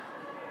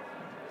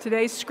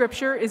Today's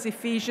scripture is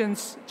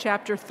Ephesians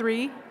chapter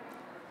 3,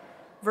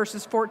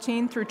 verses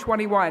 14 through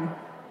 21.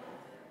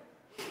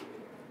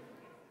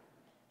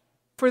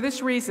 For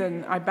this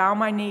reason, I bow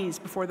my knees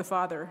before the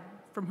Father,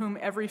 from whom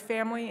every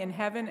family in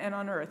heaven and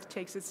on earth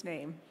takes its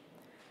name.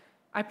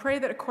 I pray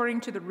that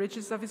according to the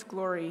riches of his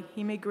glory,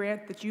 he may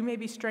grant that you may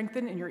be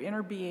strengthened in your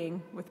inner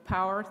being with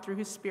power through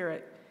his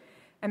Spirit,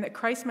 and that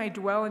Christ may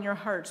dwell in your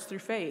hearts through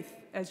faith,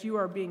 as you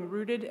are being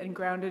rooted and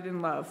grounded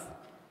in love.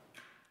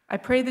 I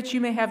pray that you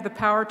may have the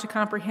power to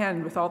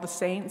comprehend with all the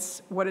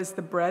saints what is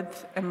the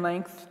breadth and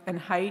length and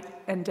height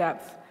and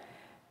depth,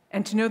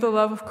 and to know the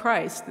love of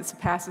Christ that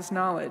surpasses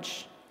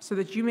knowledge, so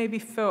that you may be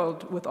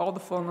filled with all the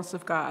fullness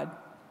of God.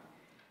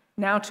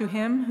 Now to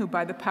him who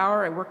by the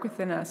power at work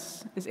within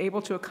us is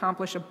able to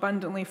accomplish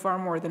abundantly far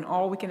more than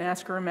all we can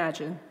ask or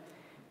imagine,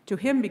 to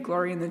him be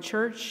glory in the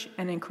church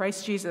and in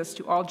Christ Jesus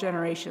to all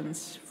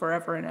generations,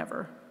 forever and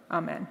ever.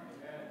 Amen.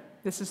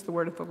 This is the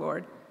word of the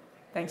Lord.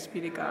 Thanks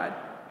be to God.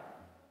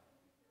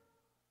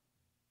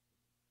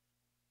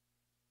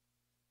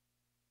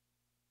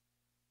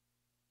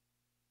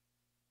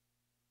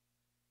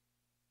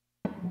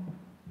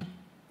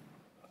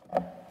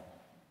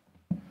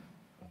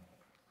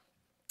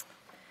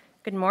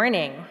 Good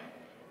morning.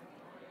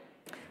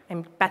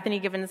 I'm Bethany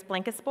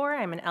Givens-Blankenspore.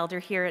 I'm an elder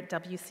here at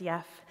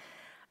WCF.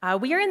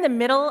 We are in the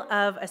middle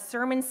of a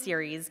sermon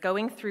series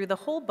going through the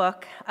whole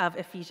book of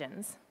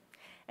Ephesians.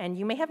 And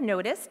you may have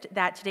noticed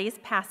that today's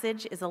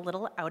passage is a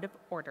little out of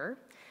order.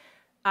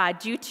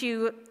 Due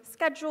to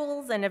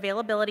schedules and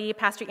availability,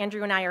 Pastor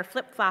Andrew and I are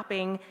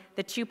flip-flopping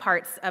the two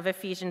parts of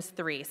Ephesians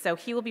 3. So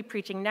he will be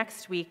preaching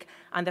next week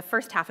on the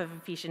first half of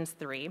Ephesians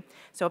 3.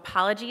 So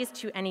apologies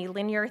to any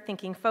linear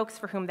thinking folks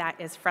for whom that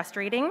is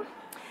frustrating.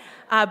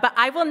 But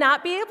I will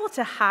not be able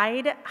to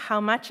hide how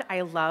much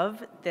I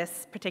love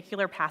this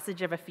particular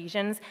passage of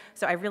Ephesians,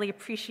 so I really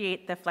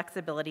appreciate the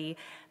flexibility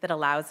that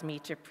allows me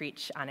to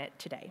preach on it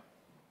today.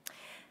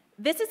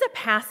 This is a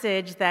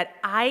passage that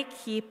I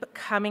keep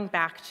coming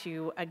back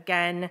to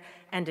again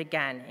and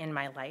again in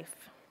my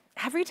life.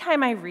 Every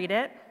time I read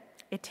it,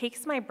 it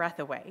takes my breath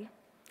away.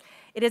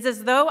 It is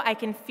as though I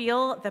can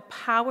feel the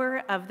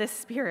power of the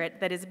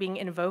Spirit that is being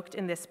invoked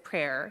in this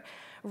prayer,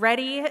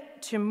 ready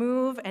to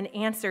move and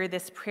answer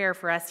this prayer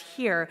for us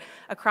here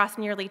across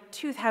nearly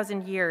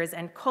 2,000 years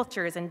and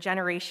cultures and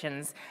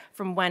generations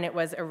from when it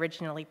was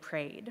originally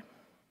prayed.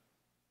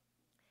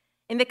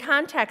 In the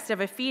context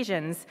of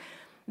Ephesians,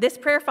 this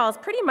prayer falls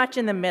pretty much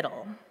in the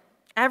middle.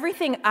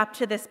 Everything up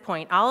to this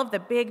point, all of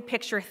the big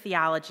picture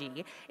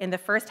theology in the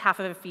first half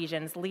of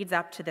Ephesians leads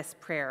up to this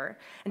prayer.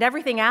 And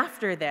everything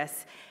after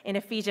this in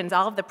Ephesians,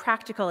 all of the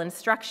practical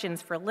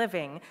instructions for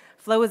living,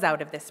 flows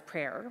out of this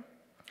prayer.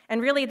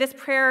 And really, this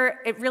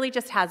prayer, it really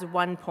just has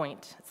one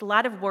point. It's a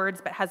lot of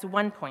words, but has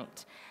one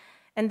point.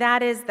 And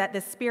that is that the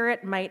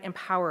Spirit might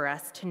empower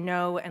us to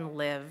know and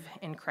live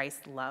in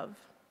Christ's love.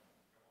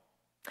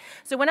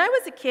 So when I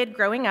was a kid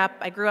growing up,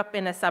 I grew up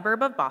in a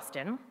suburb of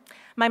Boston.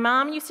 My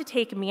mom used to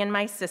take me and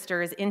my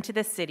sisters into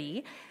the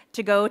city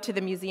to go to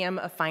the Museum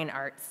of Fine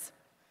Arts.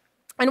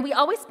 And we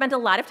always spent a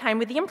lot of time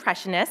with the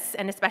Impressionists,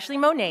 and especially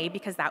Monet,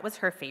 because that was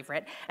her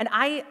favorite. And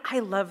I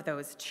love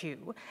those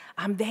too.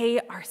 They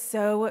are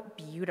so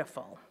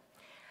beautiful.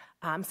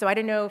 So I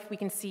don't know if we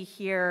can see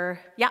here.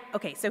 Yeah,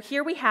 okay, so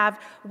here we have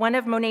one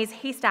of Monet's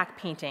haystack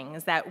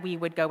paintings that we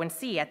would go and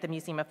see at the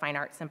Museum of Fine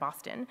Arts in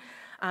Boston.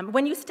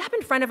 When you step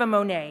in front of a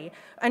Monet,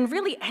 and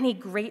really any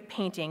great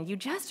painting, you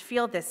just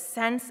feel this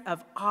sense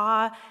of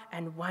awe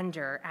and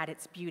wonder at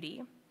its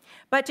beauty.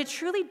 But to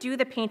truly do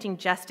the painting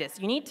justice,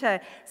 you need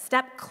to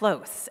step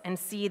close and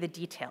see the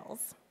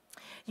details.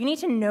 You need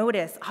to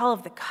notice all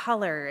of the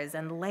colors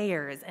and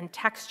layers and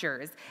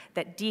textures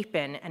that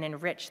deepen and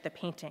enrich the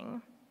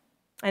painting.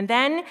 And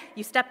then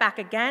you step back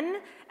again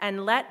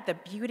and let the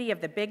beauty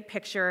of the big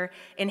picture,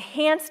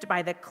 enhanced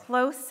by the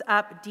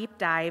close-up deep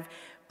dive,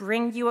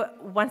 bring you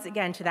once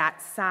again to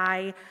that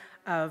sigh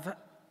of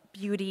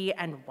beauty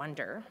and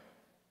wonder.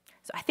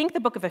 So I think the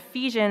book of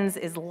Ephesians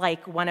is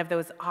like one of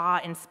those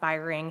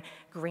awe-inspiring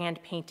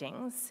grand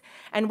paintings.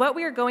 And what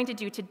we are going to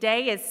do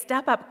today is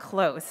step up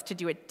close to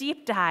do a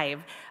deep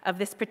dive of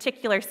this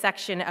particular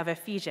section of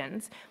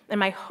Ephesians. And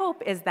my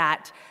hope is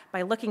that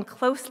by looking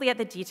closely at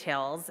the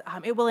details,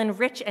 it will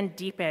enrich and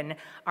deepen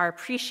our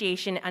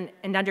appreciation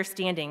and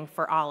understanding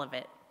for all of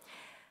it.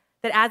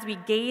 That as we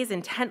gaze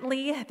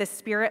intently, the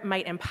Spirit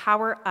might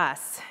empower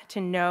us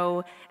to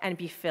know and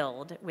be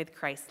filled with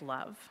Christ's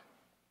love.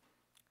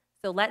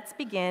 So let's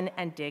begin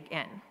and dig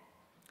in.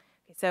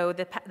 So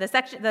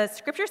the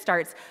scripture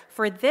starts,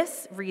 "For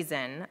this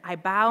reason I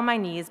bow my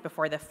knees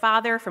before the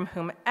Father, from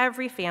whom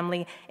every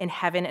family in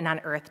heaven and on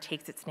earth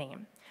takes its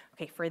name."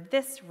 Okay, for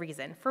this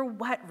reason. For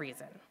what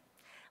reason?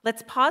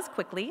 Let's pause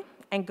quickly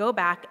and go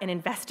back and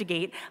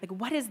investigate,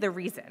 what is the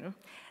reason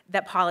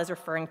that Paul is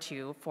referring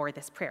to for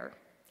this prayer?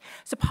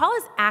 So Paul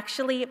is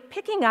actually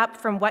picking up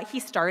from what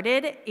he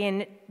started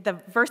in the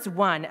verse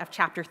 1 of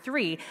chapter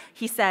 3.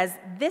 He says,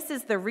 "This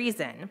is the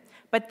reason,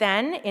 But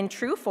then, in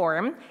true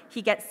form,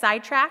 he gets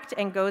sidetracked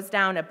and goes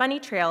down a bunny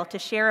trail to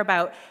share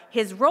about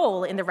his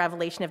role in the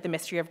revelation of the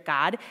mystery of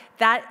God.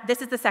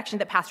 This is the section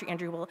that Pastor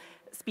Andrew will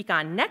speak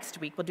on next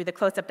week. We'll do the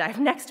close-up dive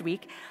next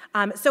week.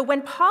 So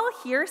when Paul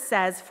here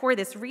says, for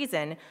this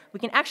reason, we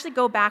can actually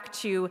go back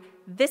to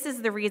this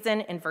is the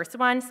reason in verse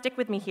 1, stick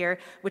with me here,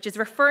 which is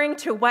referring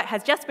to what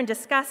has just been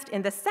discussed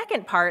in the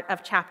second part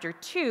of chapter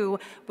 2,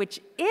 which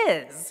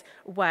is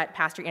what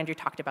Pastor Andrew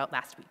talked about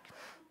last week.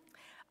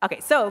 Okay,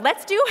 so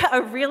let's do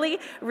a really,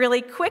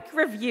 really quick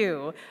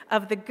review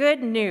of the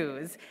good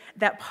news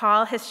that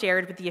Paul has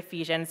shared with the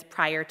Ephesians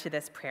prior to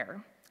this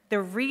prayer.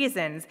 The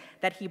reasons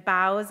that he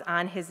bows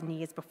on his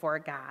knees before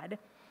God.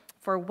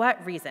 For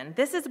what reason?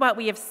 This is what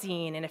we have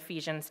seen in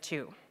Ephesians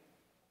 2.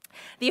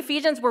 The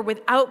Ephesians were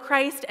without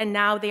Christ, and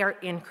now they are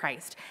in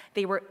Christ.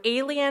 They were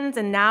aliens,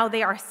 and now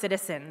they are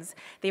citizens.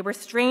 They were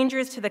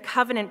strangers to the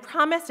covenant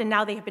promised, and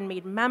now they have been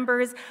made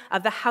members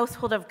of the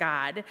household of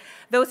God.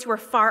 Those who are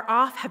far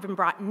off have been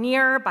brought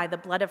near by the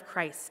blood of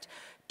Christ.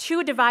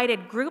 Two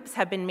divided groups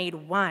have been made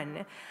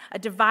one. A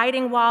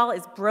dividing wall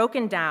is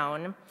broken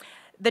down.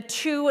 The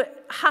two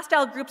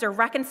hostile groups are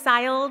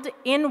reconciled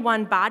in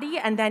one body,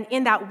 and then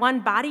in that one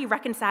body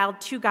reconciled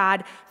to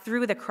God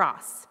through the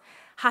cross.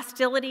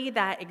 Hostility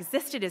that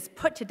existed is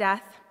put to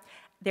death.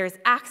 There's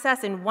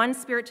access in one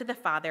spirit to the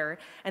Father,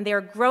 and they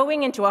are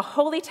growing into a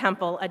holy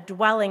temple, a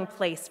dwelling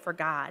place for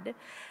God.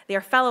 They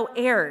are fellow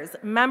heirs,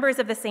 members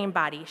of the same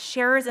body,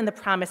 sharers in the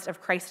promise of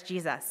Christ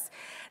Jesus.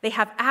 They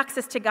have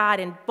access to God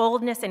in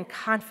boldness and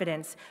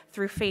confidence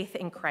through faith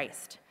in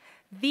Christ.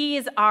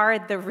 These are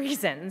the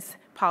reasons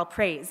Paul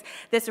prays.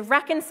 This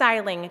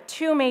reconciling,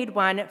 two made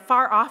one,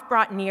 far off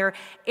brought near,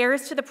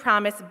 heirs to the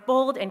promise,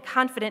 bold and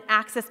confident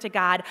access to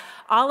God,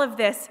 all of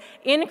this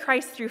in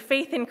Christ through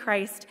faith in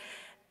Christ.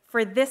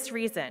 For this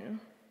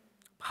reason,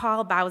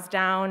 Paul bows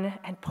down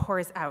and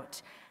pours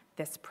out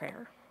this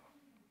prayer.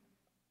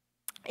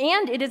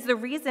 And it is the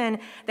reason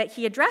that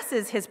he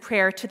addresses his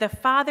prayer to the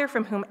Father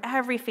from whom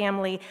every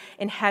family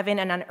in heaven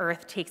and on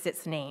earth takes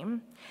its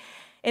name.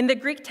 In the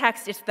Greek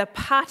text, it's the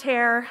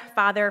pater,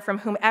 father, from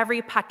whom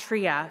every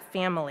patria,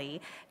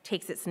 family,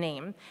 takes its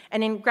name.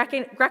 And in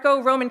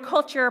Greco-Roman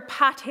culture,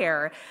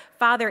 pater,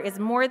 father, is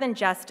more than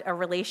just a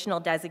relational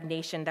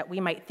designation that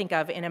we might think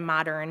of in a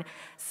modern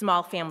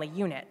small family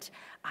unit.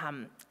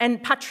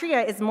 And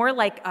patria is more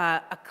like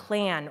a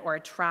clan or a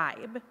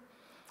tribe.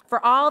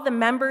 For all the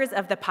members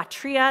of the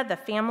patria, the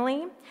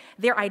family,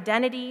 their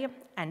identity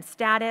and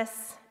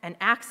status and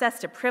access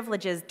to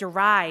privileges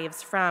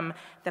derives from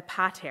the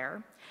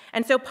pater.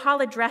 And so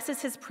Paul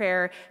addresses his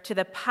prayer to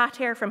the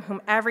pater from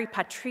whom every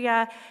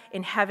patria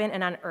in heaven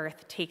and on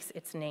earth takes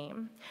its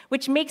name,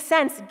 which makes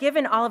sense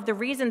given all of the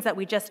reasons that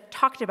we just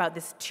talked about,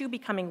 this two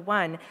becoming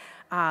one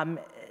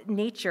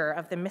nature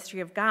of the mystery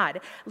of God.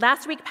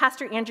 Last week,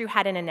 Pastor Andrew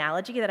had an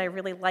analogy that I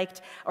really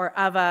liked,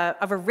 of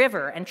a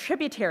river and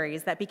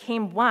tributaries that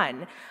became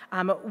one.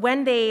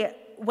 When they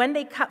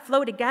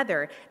flow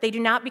together, they do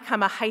not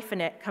become a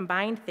hyphenate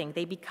combined thing.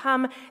 They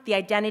become the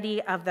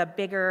identity of the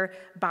bigger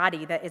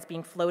body that is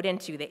being flowed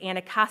into. The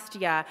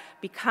Anacostia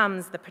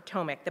becomes the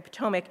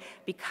Potomac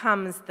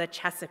becomes the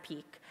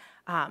Chesapeake.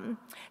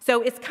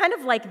 So it's kind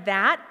of like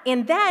that.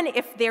 And then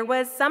if there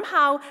was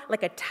somehow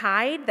like a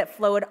tide that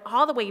flowed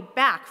all the way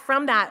back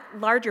from that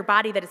larger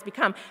body that has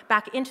become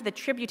back into the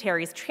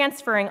tributaries,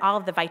 transferring all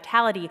of the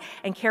vitality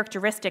and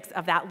characteristics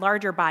of that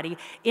larger body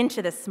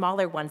into the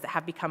smaller ones that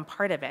have become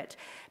part of it,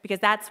 because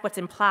that's what's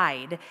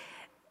implied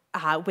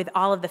with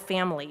all of the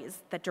families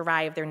that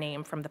derive their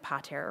name from the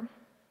pater.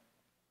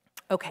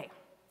 Okay,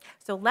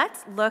 so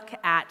let's look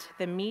at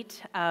the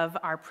meat of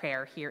our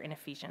prayer here in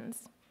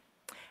Ephesians.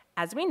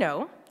 As we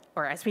know,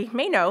 or as we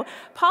may know,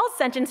 Paul's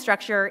sentence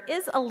structure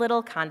is a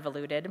little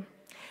convoluted.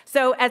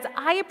 So as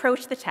I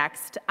approach the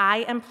text, I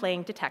am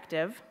playing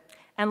detective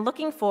and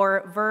looking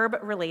for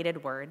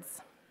verb-related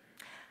words.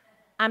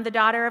 I'm the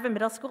daughter of a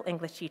middle school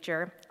English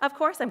teacher. Of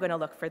course, I'm going to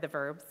look for the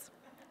verbs.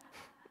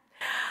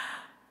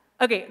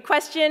 Okay,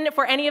 question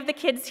for any of the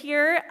kids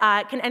here.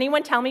 Can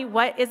anyone tell me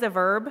what is a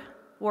verb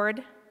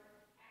word?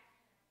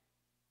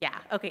 Yeah,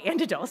 okay,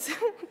 and adults.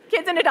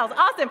 Kids and adults,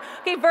 awesome.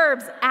 Okay,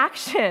 verbs,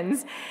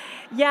 actions.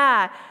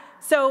 Yeah,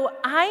 so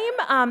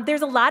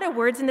there's a lot of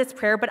words in this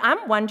prayer, but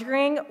I'm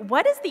wondering,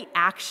 what is the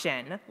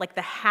action, like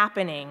the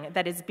happening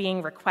that is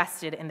being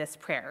requested in this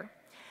prayer?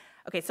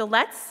 Okay, so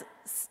let's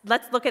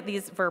look at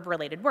these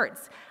verb-related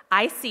words.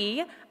 I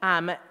see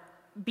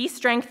be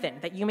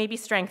strengthened, that you may be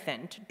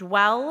strengthened.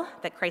 Dwell,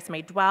 that Christ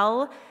may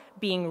dwell,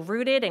 being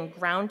rooted and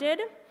grounded.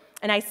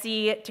 And I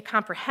see to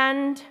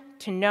comprehend,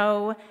 to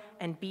know,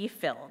 and be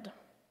filled.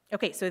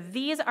 Okay, so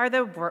these are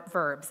the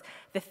verbs,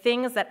 the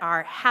things that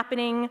are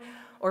happening,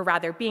 or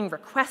rather being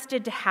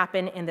requested to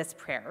happen in this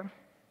prayer.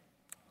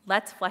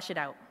 Let's flesh it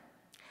out.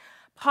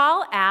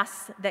 Paul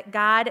asks that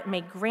God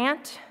may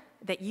grant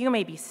that you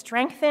may be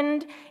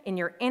strengthened in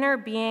your inner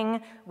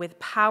being with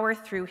power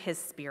through his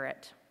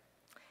Spirit.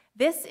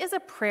 This is a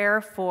prayer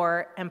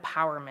for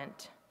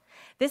empowerment.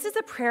 This is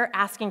a prayer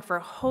asking for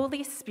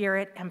Holy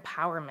Spirit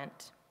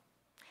empowerment.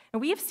 And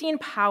we have seen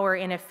power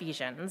in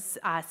Ephesians,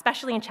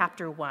 especially in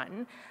chapter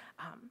 1.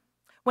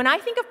 When I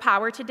think of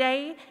power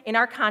today, in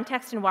our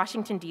context in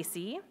Washington,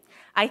 D.C.,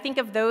 I think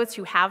of those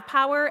who have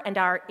power and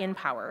are in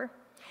power,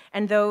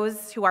 and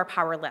those who are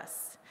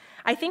powerless.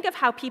 I think of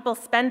how people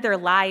spend their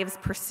lives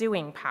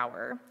pursuing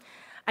power.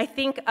 I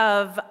think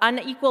of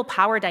unequal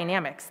power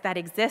dynamics that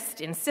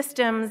exist in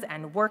systems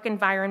and work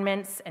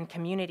environments and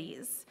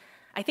communities.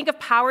 I think of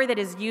power that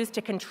is used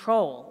to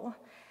control.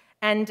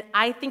 And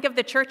I think of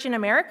the church in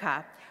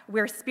America,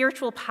 where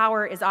spiritual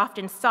power is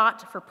often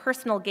sought for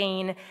personal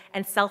gain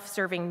and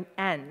self-serving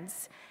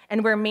ends,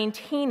 and where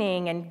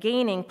maintaining and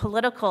gaining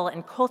political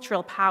and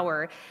cultural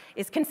power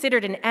is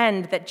considered an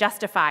end that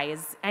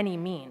justifies any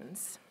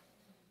means.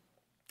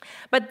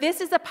 But this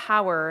is a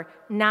power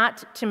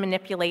not to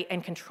manipulate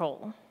and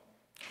control.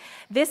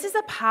 This is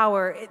a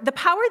power, the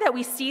power that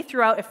we see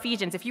throughout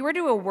Ephesians. If you were to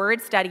do a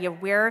word study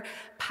of where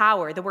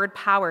power, the word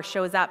power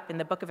shows up in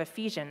the book of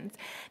Ephesians,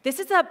 this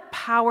is a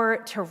power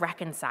to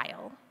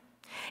reconcile.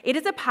 It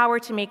is a power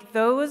to make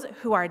those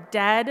who are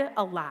dead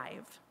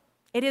alive.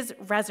 It is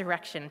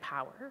resurrection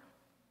power.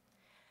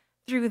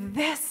 Through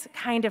this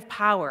kind of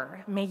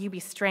power, may you be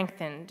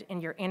strengthened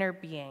in your inner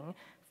being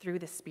through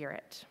the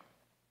Spirit.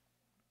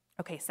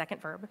 Okay,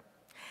 second verb.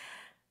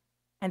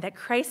 And that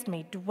Christ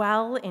may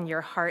dwell in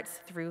your hearts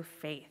through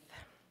faith.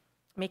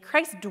 May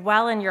Christ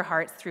dwell in your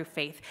hearts through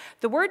faith.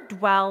 The word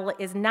dwell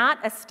is not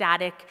a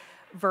static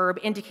verb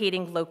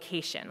indicating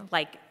location,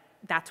 like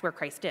that's where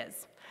Christ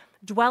is.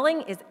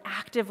 Dwelling is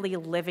actively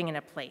living in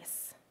a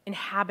place,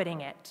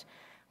 inhabiting it.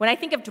 When I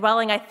think of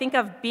dwelling, I think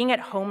of being at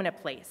home in a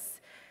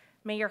place.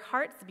 May your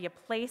hearts be a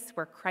place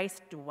where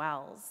Christ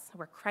dwells,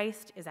 where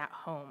Christ is at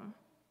home.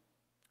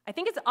 I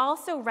think it's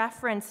also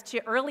referenced to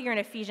earlier in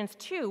Ephesians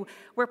 2,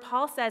 where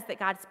Paul says that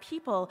God's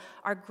people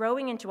are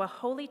growing into a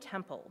holy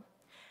temple.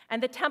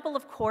 And the temple,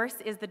 of course,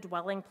 is the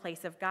dwelling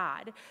place of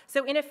God.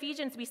 So in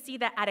Ephesians, we see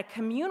that at a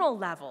communal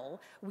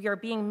level, we are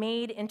being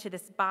made into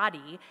this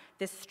body,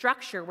 this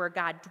structure where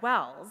God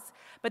dwells.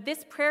 But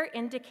this prayer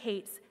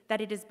indicates that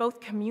it is both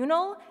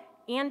communal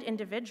and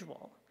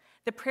individual.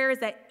 The prayer is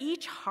that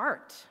each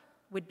heart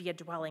would be a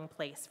dwelling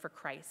place for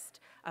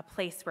Christ, a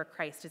place where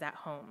Christ is at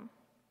home.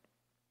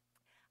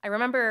 I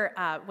remember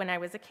when I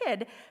was a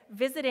kid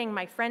visiting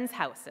my friends'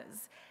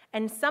 houses,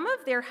 and some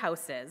of their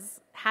houses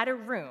had a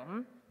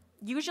room.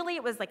 Usually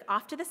it was like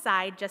off to the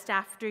side just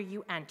after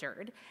you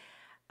entered,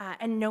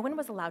 and no one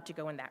was allowed to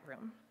go in that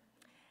room.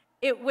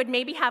 It would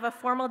maybe have a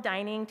formal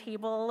dining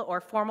table or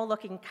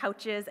formal-looking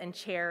couches and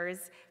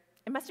chairs.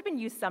 It must have been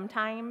used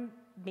sometime,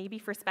 maybe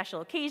for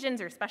special occasions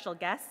or special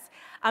guests,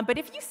 but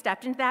if you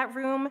stepped into that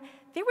room,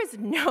 there was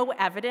no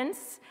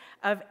evidence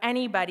of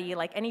anybody,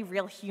 like any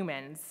real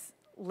humans,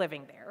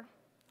 living there.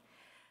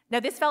 Now,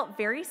 this felt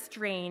very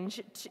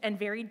strange and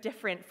very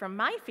different from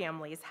my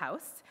family's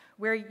house,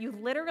 where you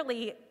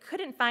literally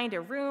couldn't find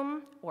a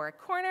room or a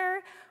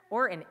corner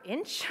or an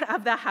inch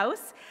of the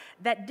house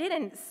that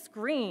didn't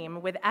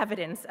scream with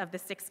evidence of the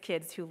 6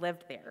 kids who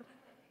lived there.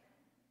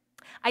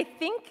 I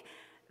think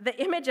the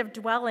image of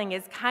dwelling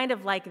is kind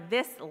of like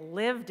this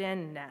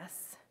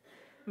lived-in-ness.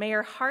 May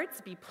your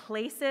hearts be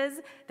places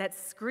that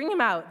scream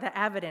out the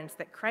evidence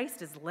that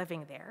Christ is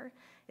living there,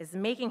 is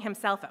making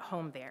himself at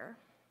home there.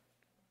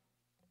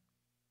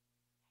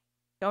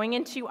 Going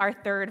into our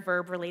third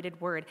verb-related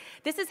word,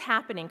 this is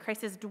happening.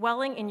 Christ is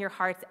dwelling in your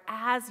hearts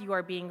as you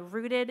are being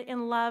rooted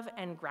in love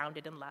and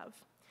grounded in love.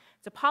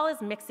 So Paul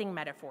is mixing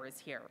metaphors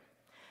here.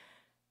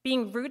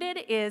 Being rooted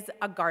is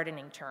a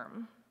gardening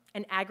term,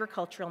 an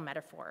agricultural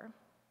metaphor.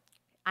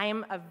 I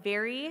am a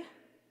very,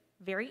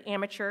 very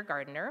amateur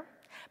gardener,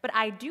 but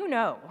I do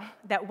know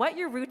that what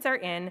your roots are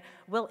in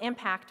will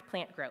impact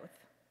plant growth.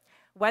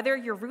 Whether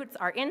your roots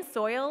are in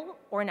soil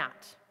or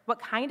not, what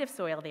kind of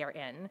soil they are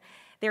in,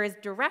 there is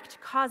direct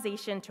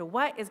causation to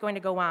what is going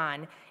to go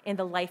on in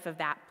the life of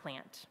that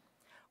plant.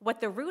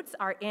 What the roots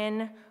are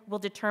in will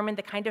determine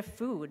the kind of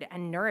food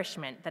and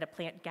nourishment that a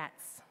plant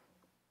gets.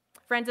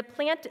 Friends, a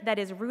plant that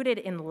is rooted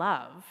in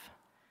love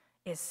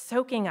is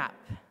soaking up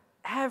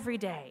every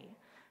day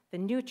the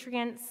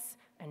nutrients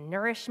and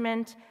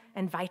nourishment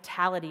and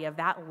vitality of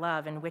that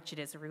love in which it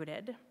is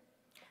rooted.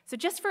 So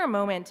just for a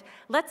moment,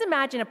 let's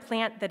imagine a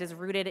plant that is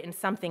rooted in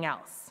something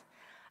else.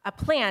 A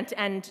plant,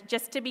 and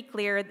just to be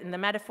clear, in the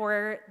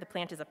metaphor, the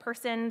plant is a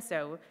person,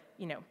 so,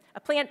 a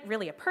plant,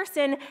 really a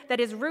person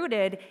that is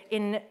rooted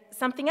in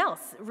something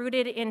else,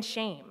 rooted in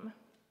shame,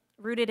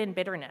 rooted in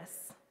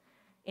bitterness,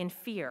 in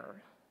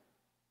fear,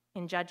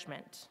 in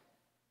judgment.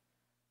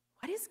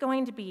 What is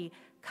going to be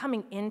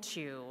coming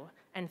into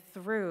and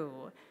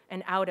through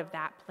and out of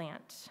that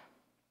plant?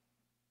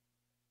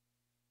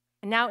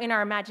 And now in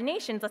our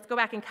imaginations, let's go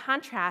back and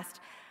contrast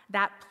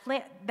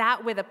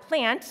that with a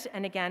plant,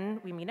 and again,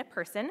 we mean a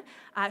person,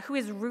 who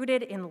is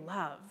rooted in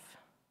love.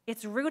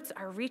 Its roots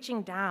are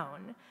reaching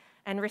down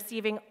and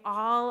receiving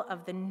all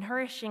of the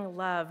nourishing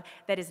love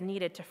that is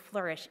needed to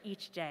flourish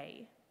each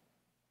day.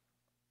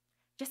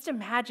 Just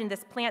imagine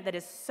this plant that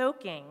is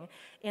soaking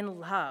in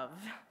love.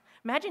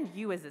 Imagine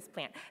you as this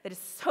plant that is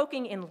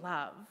soaking in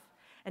love,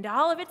 and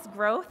all of its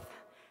growth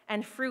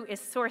and fruit is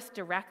sourced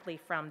directly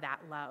from that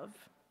love.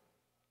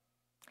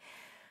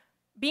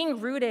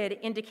 Being rooted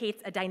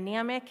indicates a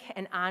dynamic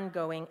and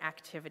ongoing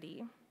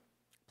activity.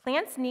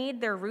 Plants need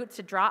their roots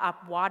to draw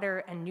up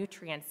water and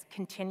nutrients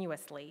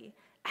continuously,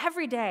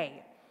 every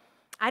day.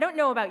 I don't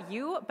know about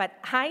you, but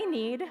I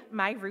need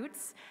my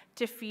roots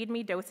to feed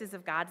me doses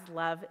of God's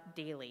love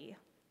daily,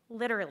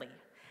 literally.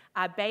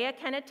 Bea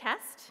can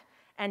attest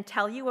and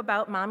tell you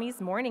about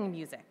Mommy's morning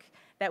music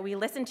that we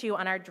listen to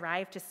on our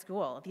drive to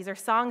school. These are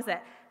songs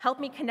that help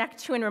me connect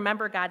to and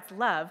remember God's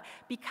love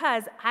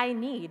because I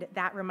need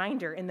that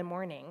reminder in the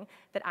morning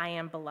that I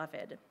am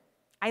beloved.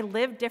 I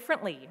live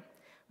differently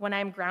when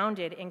I'm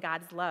grounded in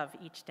God's love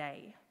each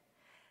day.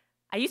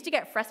 I used to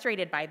get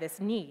frustrated by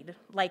this need,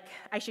 like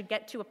I should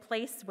get to a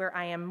place where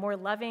I am more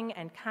loving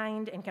and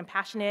kind and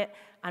compassionate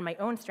on my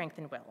own strength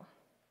and will.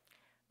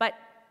 But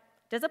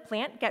does a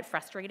plant get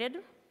frustrated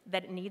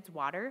that it needs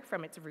water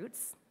from its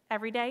roots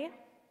every day?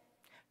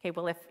 Okay,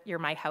 well, if you're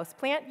my house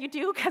plant, you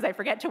do, because I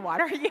forget to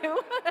water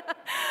you.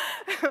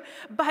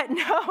 But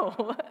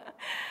no,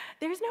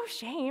 there's no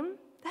shame.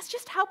 That's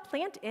just how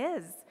plant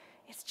is.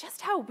 It's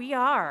just how we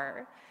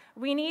are.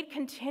 We need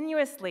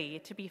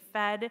continuously to be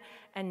fed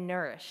and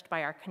nourished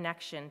by our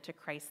connection to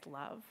Christ's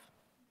love.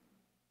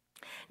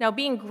 Now,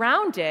 being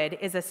grounded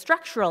is a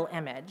structural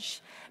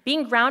image.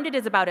 Being grounded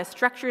is about a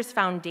structure's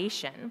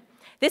foundation.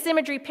 This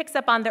imagery picks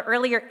up on the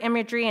earlier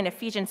imagery in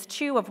Ephesians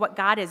 2 of what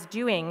God is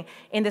doing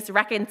in this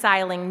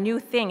reconciling new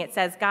thing. It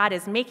says God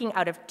is making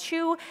out of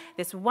two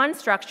this one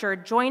structure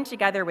joined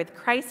together with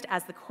Christ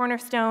as the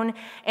cornerstone,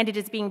 and it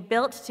is being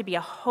built to be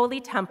a holy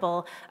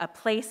temple, a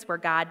place where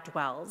God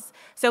dwells.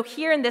 So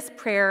here in this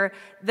prayer,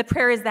 the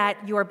prayer is that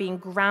you are being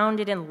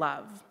grounded in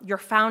love. Your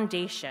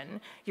foundation,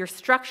 your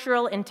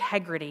structural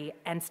integrity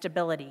and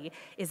stability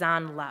is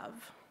on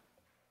love.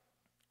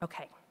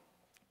 Okay,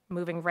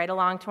 moving right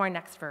along to our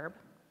next verb.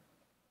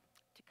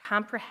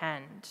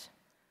 Comprehend,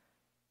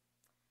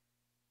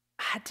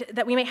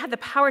 that we may have the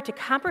power to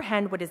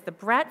comprehend what is the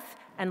breadth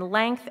and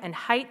length and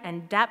height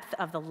and depth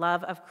of the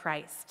love of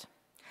Christ.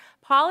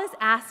 Paul is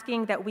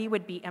asking that we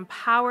would be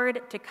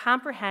empowered to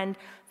comprehend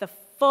the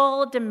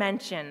full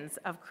dimensions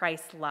of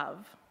Christ's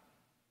love.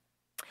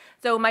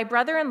 So my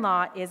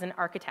brother-in-law is an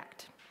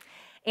architect,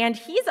 and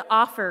he's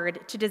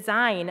offered to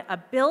design a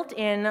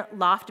built-in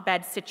loft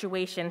bed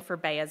situation for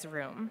Bea's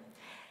room.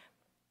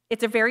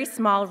 It's a very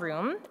small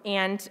room,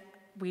 and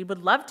we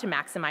would love to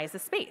maximize the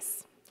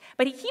space.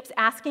 But he keeps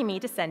asking me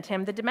to send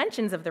him the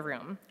dimensions of the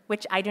room,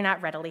 which I do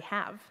not readily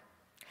have.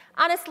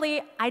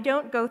 Honestly, I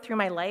don't go through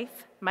my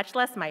life, much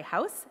less my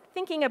house,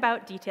 thinking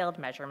about detailed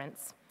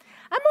measurements.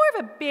 I'm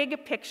more of a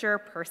big picture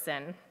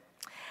person.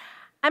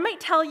 I might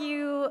tell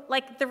you,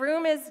 the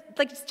room is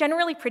it's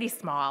generally pretty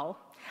small.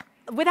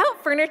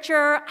 Without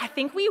furniture, I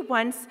think we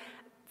once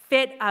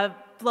fit a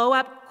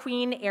blow-up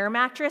queen air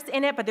mattress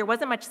in it, but there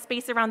wasn't much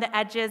space around the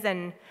edges,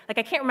 and I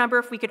can't remember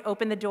if we could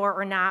open the door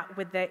or not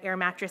with the air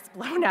mattress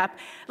blown up.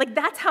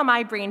 That's how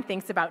my brain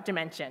thinks about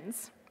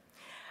dimensions.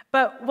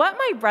 But what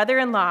my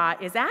brother-in-law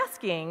is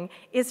asking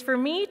is for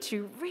me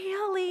to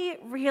really,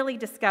 really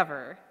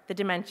discover the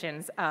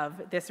dimensions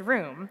of this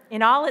room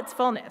in all its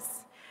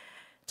fullness,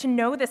 to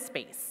know the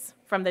space,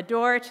 from the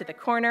door to the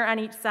corner on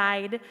each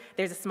side.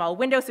 There's a small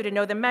window, so to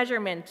know the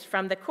measurement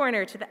from the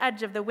corner to the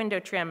edge of the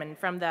window trim, and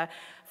from the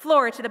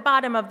floor to the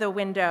bottom of the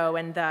window,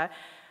 and the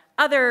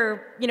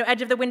other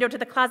edge of the window to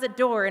the closet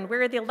door, and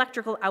where the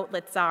electrical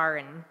outlets are.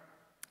 And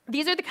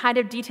these are the kind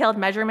of detailed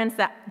measurements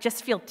that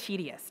just feel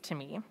tedious to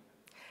me.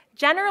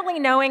 Generally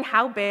knowing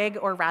how big,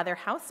 or rather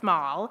how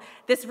small,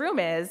 this room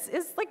is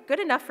good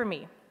enough for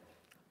me.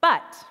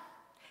 But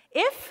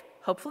if,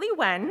 hopefully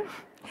when,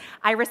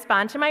 I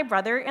respond to my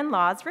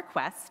brother-in-law's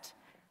request,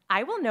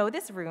 I will know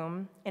this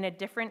room in a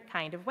different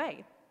kind of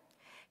way.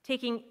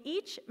 Taking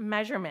each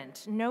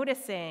measurement,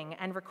 noticing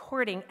and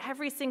recording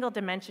every single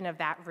dimension of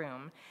that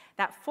room,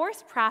 that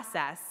forced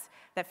process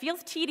that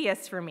feels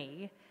tedious for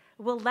me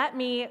will let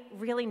me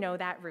really know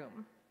that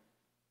room.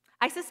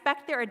 I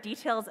suspect there are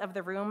details of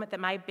the room that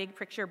my big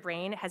picture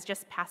brain has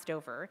just passed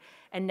over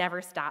and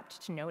never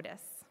stopped to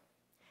notice.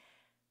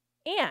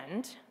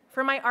 And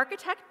for my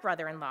architect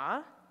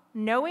brother-in-law,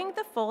 knowing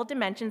the full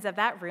dimensions of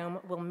that room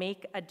will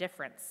make a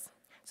difference.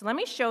 So let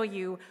me show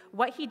you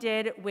what he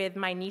did with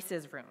my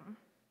niece's room.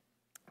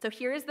 So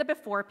here's the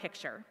before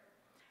picture.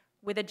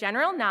 With a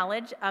general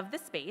knowledge of the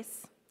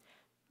space,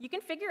 you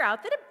can figure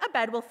out that a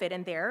bed will fit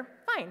in there.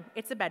 Fine,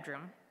 it's a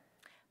bedroom.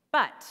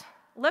 But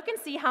look and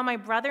see how my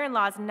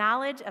brother-in-law's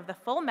knowledge of the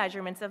full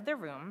measurements of the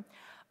room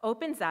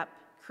opens up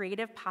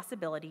creative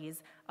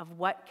possibilities of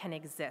what can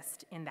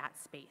exist in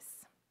that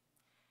space.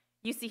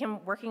 You see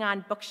him working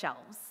on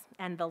bookshelves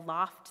and the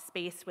loft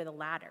space with a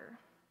ladder.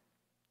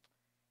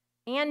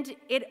 And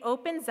it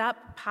opens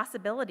up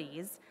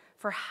possibilities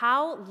for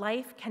how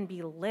life can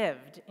be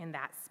lived in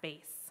that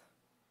space.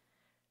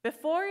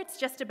 Before, it's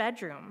just a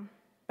bedroom,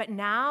 but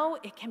now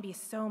it can be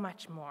so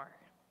much more.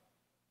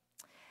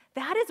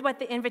 That is what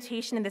the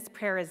invitation in this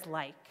prayer is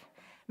like.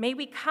 May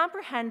we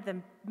comprehend the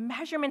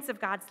measurements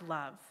of God's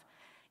love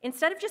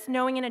Instead of just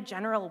knowing in a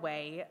general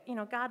way,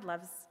 God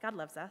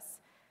loves us,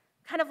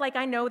 kind of like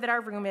I know that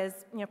our room is,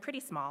 pretty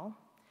small.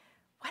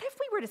 What if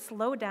we were to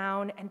slow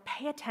down and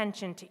pay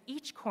attention to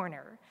each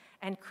corner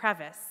and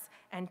crevice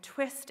and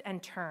twist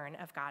and turn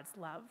of God's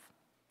love?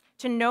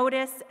 To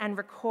notice and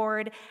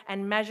record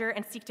and measure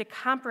and seek to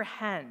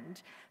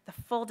comprehend the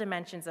full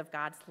dimensions of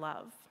God's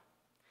love.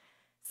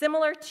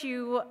 Similar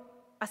to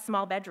a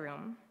small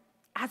bedroom,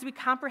 as we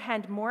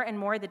comprehend more and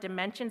more the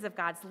dimensions of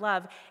God's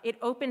love, it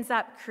opens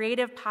up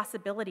creative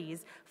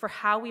possibilities for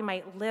how we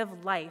might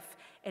live life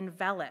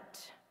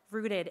enveloped,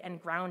 rooted,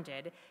 and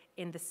grounded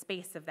in the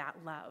space of that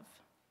love.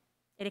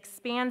 It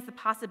expands the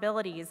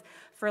possibilities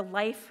for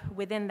life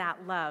within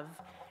that love,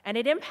 and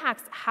it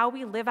impacts how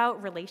we live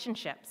out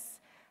relationships,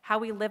 how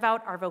we live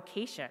out our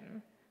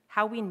vocation,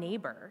 how we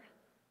neighbor,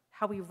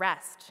 how we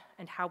rest,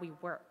 and how we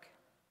work.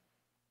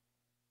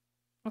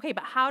 Okay,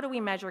 but how do we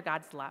measure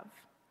God's love?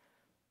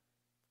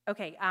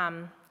 Okay,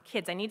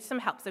 kids, I need some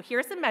help. So here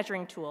are some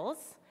measuring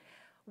tools.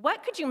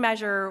 What could you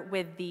measure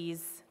with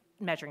these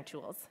measuring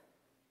tools?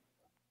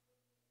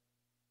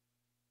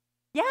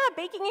 Yeah,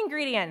 baking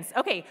ingredients.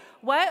 Okay,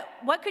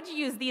 what could you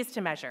use these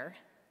to measure?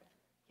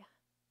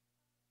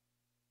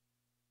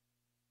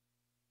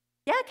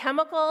 Yeah,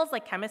 chemicals,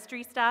 like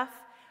chemistry stuff.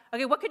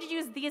 Okay, what could you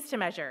use these to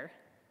measure?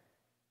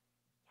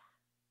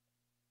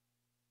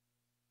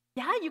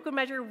 Yeah, you could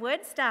measure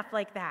wood stuff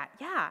like that.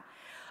 Yeah.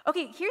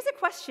 Okay, here's a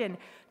question.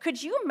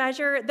 Could you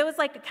measure those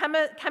like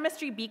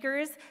chemistry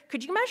beakers?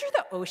 Could you measure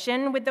the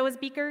ocean with those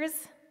beakers?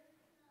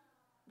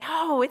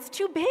 No, it's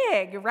too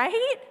big,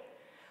 right?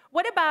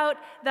 What about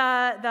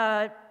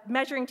the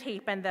measuring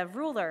tape and the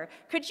ruler?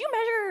 Could you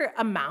measure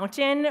a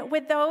mountain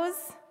with those?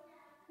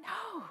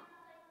 No.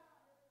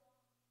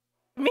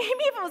 Maybe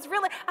if it was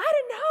really, I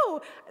don't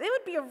know. It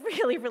would be a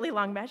really, really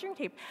long measuring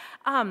tape.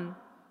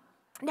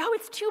 No,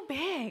 it's too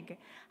big.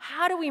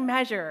 How do we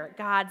measure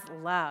God's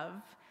love?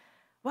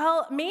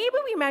 Well, maybe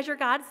we measure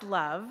God's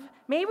love.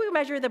 Maybe we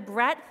measure the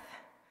breadth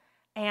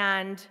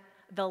and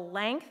the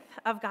length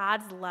of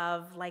God's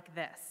love like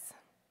this.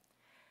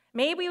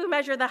 Maybe we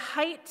measure the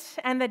height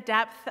and the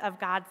depth of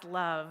God's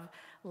love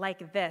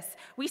like this.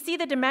 We see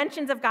the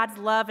dimensions of God's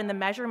love in the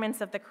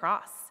measurements of the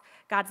cross,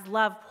 God's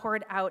love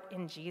poured out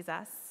in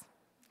Jesus.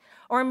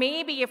 Or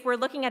maybe if we're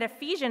looking at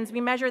Ephesians,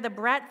 we measure the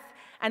breadth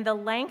and the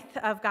length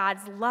of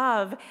God's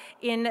love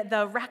in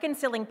the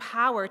reconciling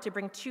power to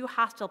bring two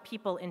hostile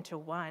people into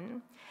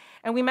one.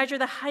 And we measure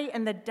the height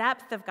and the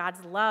depth of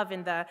God's love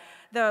in the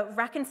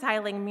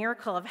reconciling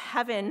miracle of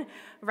heaven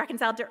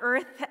reconciled to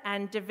earth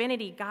and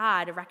divinity,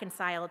 God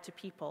reconciled to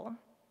people.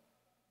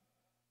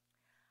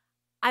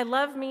 I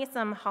love me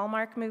some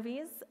Hallmark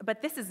movies,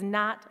 but this is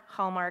not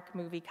Hallmark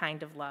movie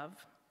kind of love.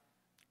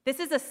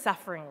 This is a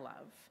suffering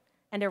love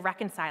and a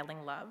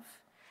reconciling love.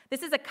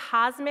 This is a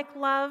cosmic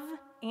love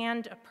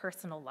and a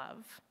personal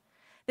love.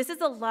 This is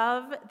a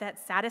love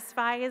that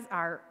satisfies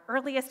our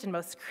earliest and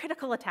most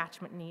critical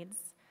attachment needs,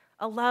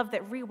 a love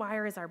that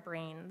rewires our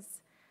brains,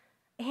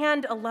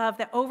 and a love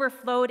that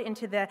overflowed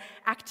into the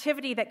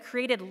activity that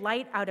created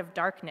light out of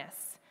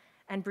darkness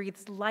and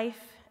breathes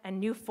life and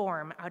new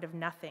form out of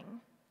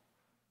nothing.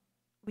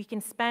 We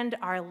can spend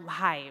our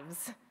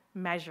lives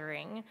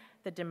measuring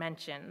the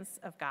dimensions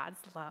of God's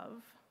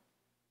love.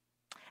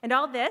 And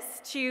all this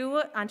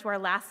onto our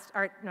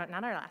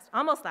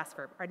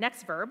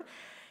next verb,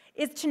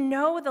 is to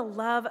know the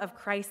love of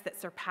Christ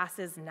that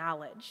surpasses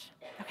knowledge.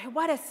 Okay,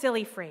 what a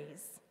silly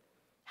phrase.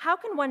 How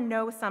can one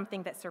know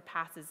something that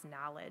surpasses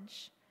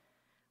knowledge?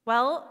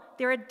 Well,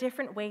 there are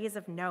different ways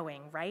of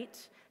knowing, right?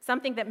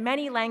 Something that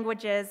many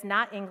languages,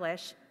 not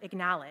English,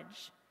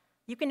 acknowledge.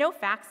 You can know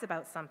facts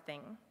about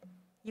something.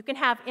 You can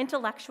have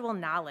intellectual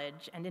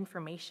knowledge and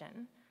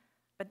information.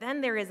 But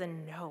then there is a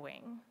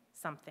knowing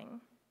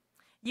something.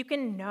 You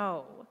can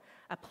know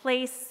a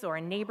place or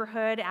a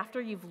neighborhood after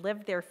you've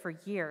lived there for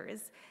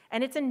years,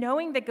 and it's a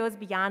knowing that goes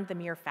beyond the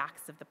mere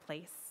facts of the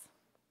place.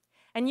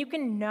 And you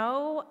can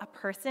know a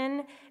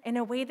person in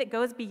a way that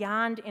goes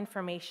beyond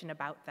information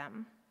about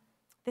them.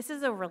 This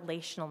is a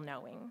relational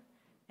knowing,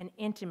 an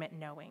intimate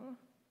knowing.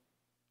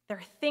 There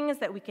are things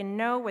that we can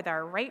know with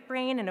our right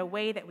brain in a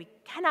way that we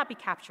cannot be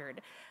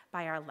captured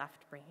by our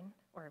left brain,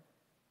 or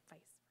vice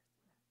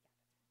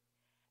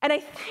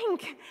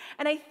versa.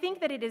 And I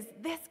think that it is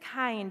this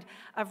kind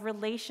of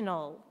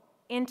relational,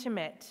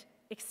 intimate,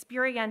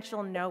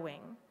 experiential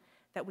knowing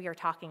that we are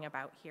talking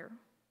about here.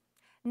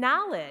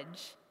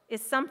 Knowledge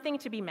is something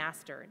to be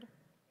mastered.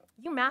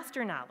 You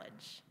master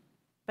knowledge,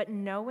 but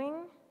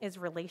knowing is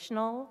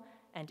relational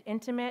and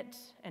intimate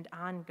and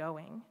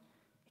ongoing.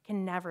 It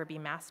can never be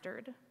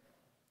mastered.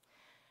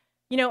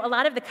 You know, a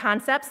lot of the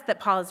concepts that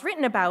Paul has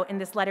written about in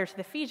this letter to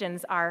the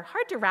Ephesians are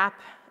hard to wrap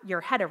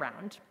your head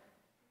around.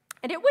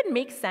 And it would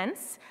make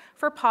sense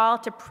for Paul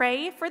to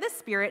pray for the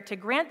Spirit to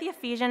grant the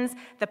Ephesians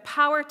the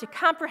power to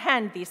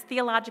comprehend these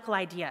theological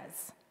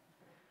ideas.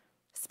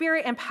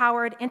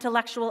 Spirit-empowered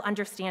intellectual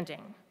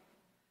understanding.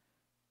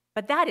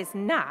 But that is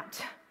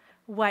not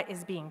what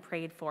is being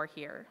prayed for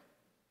here.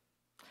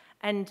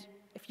 And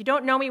if you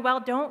don't know me well,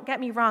 don't get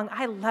me wrong,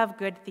 I love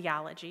good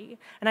theology,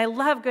 and I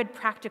love good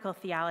practical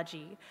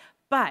theology.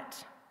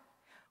 But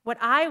what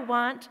I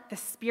want the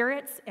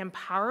Spirit's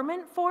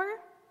empowerment for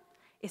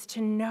is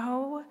to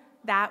know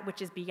that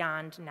which is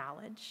beyond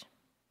knowledge.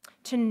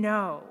 To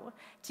know,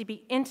 to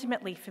be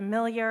intimately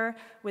familiar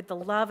with the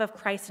love of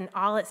Christ in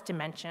all its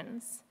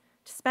dimensions,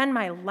 to spend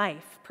my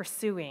life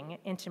pursuing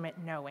intimate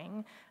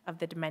knowing of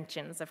the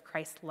dimensions of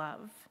Christ's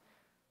love,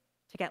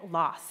 to get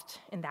lost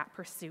in that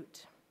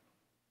pursuit.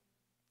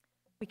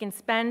 We can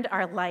spend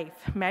our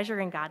life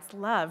measuring God's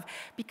love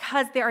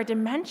because there are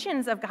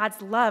dimensions of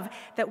God's love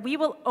that we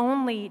will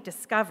only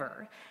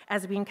discover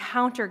as we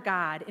encounter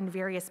God in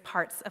various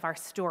parts of our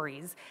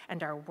stories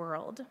and our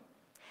world.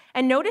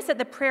 And notice that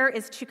the prayer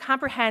is to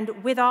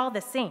comprehend with all the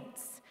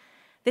saints.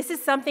 This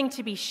is something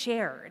to be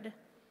shared.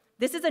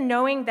 This is a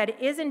knowing that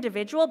is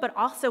individual but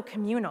also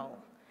communal.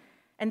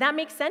 And that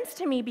makes sense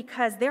to me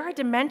because there are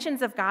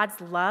dimensions of God's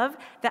love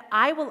that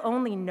I will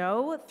only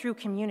know through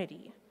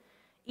community.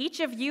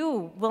 Each of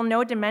you will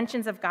know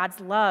dimensions of God's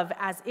love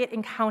as it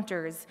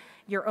encounters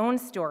your own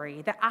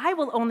story that I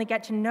will only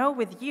get to know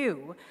with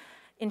you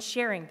in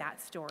sharing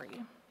that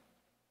story.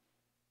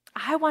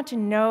 I want to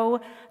know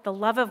the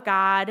love of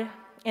God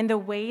in the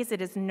ways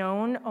it is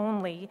known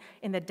only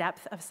in the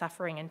depth of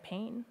suffering and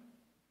pain.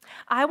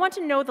 I want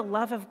to know the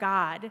love of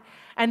God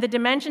and the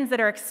dimensions that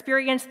are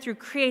experienced through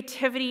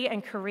creativity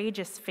and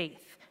courageous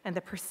faith and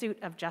the pursuit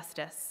of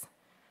justice.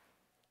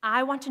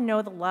 I want to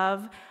know the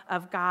love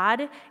of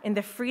God in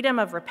the freedom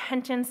of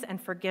repentance and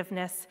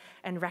forgiveness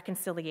and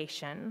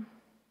reconciliation.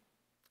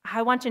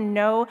 I want to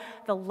know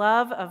the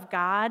love of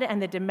God and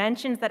the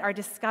dimensions that are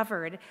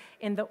discovered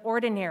in the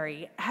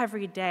ordinary,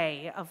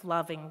 everyday of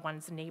loving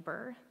one's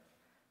neighbor.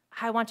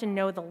 I want to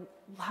know the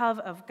love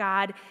of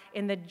God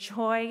in the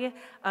joy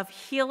of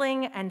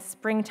healing and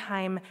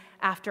springtime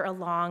after a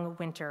long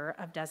winter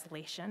of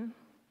desolation.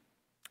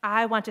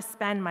 I want to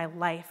spend my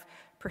life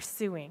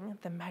pursuing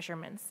the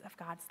measurements of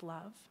God's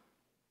love.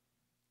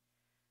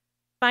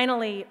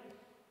 Finally,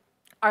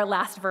 our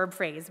last verb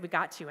phrase, we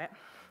got to it.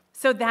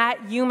 So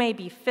that you may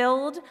be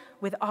filled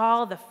with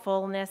all the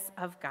fullness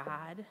of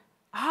God.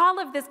 All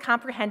of this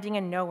comprehending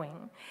and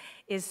knowing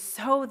is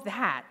so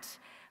that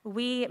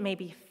we may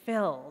be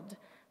filled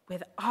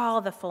with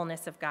all the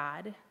fullness of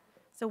God.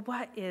 So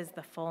what is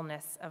the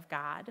fullness of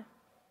God?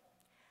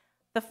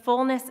 The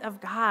fullness of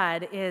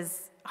God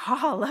is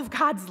all of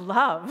God's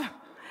love.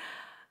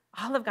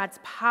 All of God's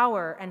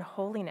power and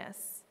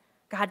holiness,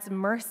 God's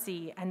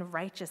mercy and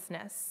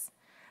righteousness.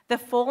 The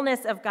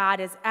fullness of God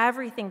is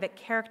everything that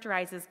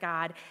characterizes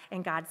God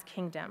and God's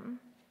kingdom.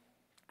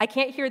 I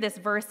can't hear this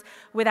verse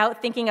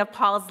without thinking of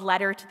Paul's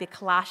letter to the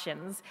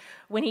Colossians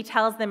when he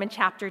tells them in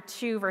chapter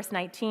 2, verse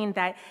 19,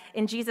 that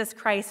in Jesus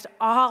Christ,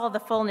 all the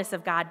fullness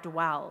of God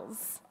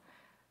dwells.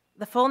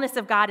 The fullness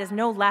of God is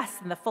no less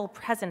than the full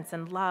presence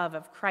and love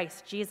of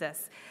Christ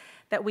Jesus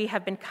that we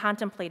have been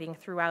contemplating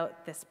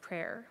throughout this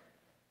prayer.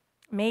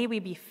 May we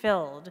be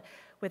filled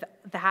with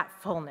that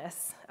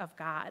fullness of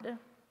God.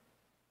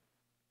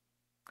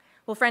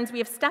 Well, friends, we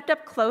have stepped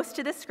up close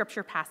to this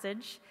scripture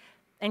passage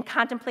and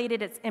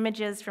contemplated its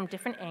images from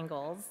different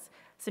angles.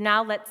 So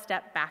now let's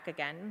step back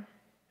again.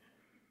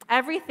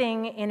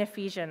 Everything in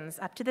Ephesians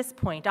up to this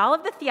point, all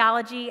of the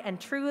theology and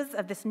truths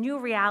of this new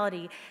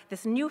reality,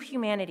 this new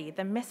humanity,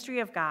 the mystery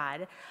of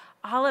God,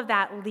 all of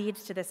that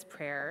leads to this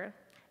prayer.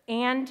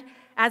 And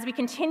as we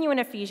continue in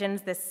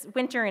Ephesians this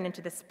winter and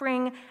into the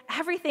spring,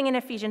 everything in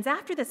Ephesians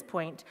after this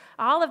point,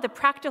 all of the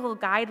practical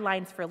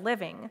guidelines for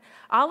living,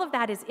 all of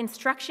that is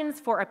instructions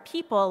for a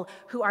people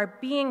who are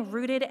being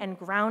rooted and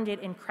grounded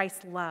in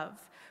Christ's love,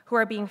 who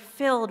are being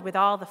filled with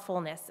all the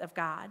fullness of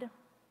God.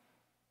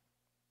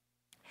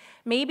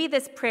 Maybe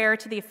this prayer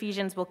to the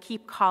Ephesians will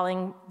keep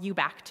calling you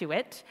back to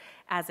it,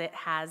 as it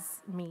has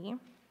me.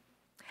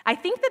 I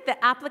think that the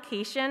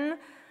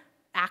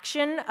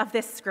action of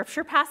this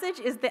scripture passage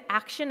is the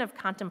action of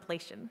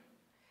contemplation.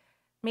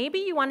 Maybe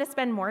you want to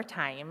spend more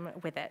time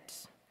with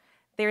it.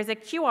 There's a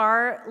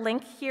QR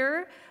link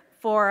here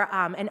for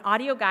an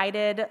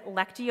audio-guided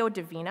Lectio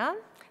Divina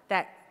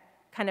that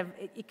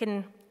you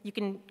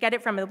can get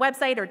it from the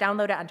website or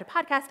download it onto a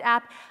podcast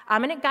app,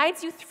 and it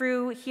guides you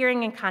through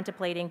hearing and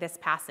contemplating this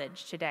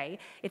passage today.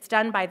 It's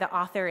done by the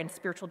author and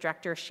spiritual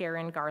director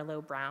Sharon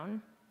Garlow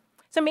Brown.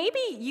 So maybe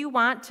you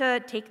want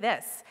to take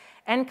this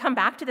and come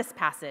back to this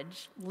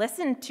passage,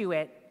 listen to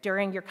it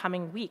during your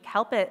coming week,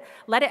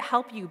 let it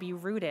help you be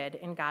rooted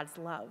in God's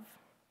love.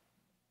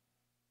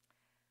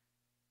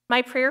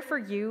 My prayer for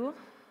you,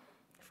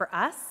 for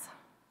us,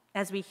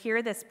 as we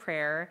hear this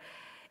prayer,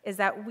 is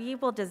that we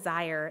will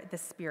desire the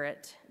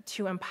Spirit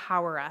to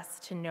empower us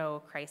to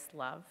know Christ's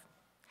love,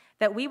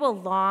 that we will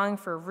long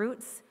for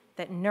roots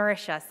that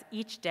nourish us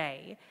each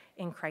day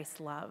in Christ's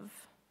love,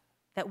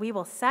 that we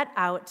will set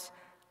out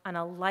on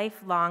a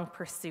lifelong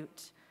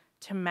pursuit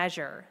to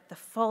measure the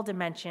full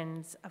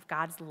dimensions of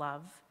God's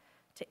love,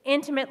 to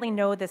intimately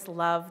know this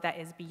love that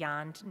is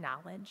beyond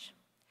knowledge,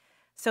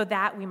 so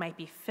that we might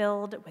be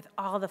filled with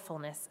all the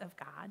fullness of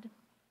God.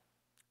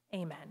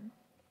 Amen.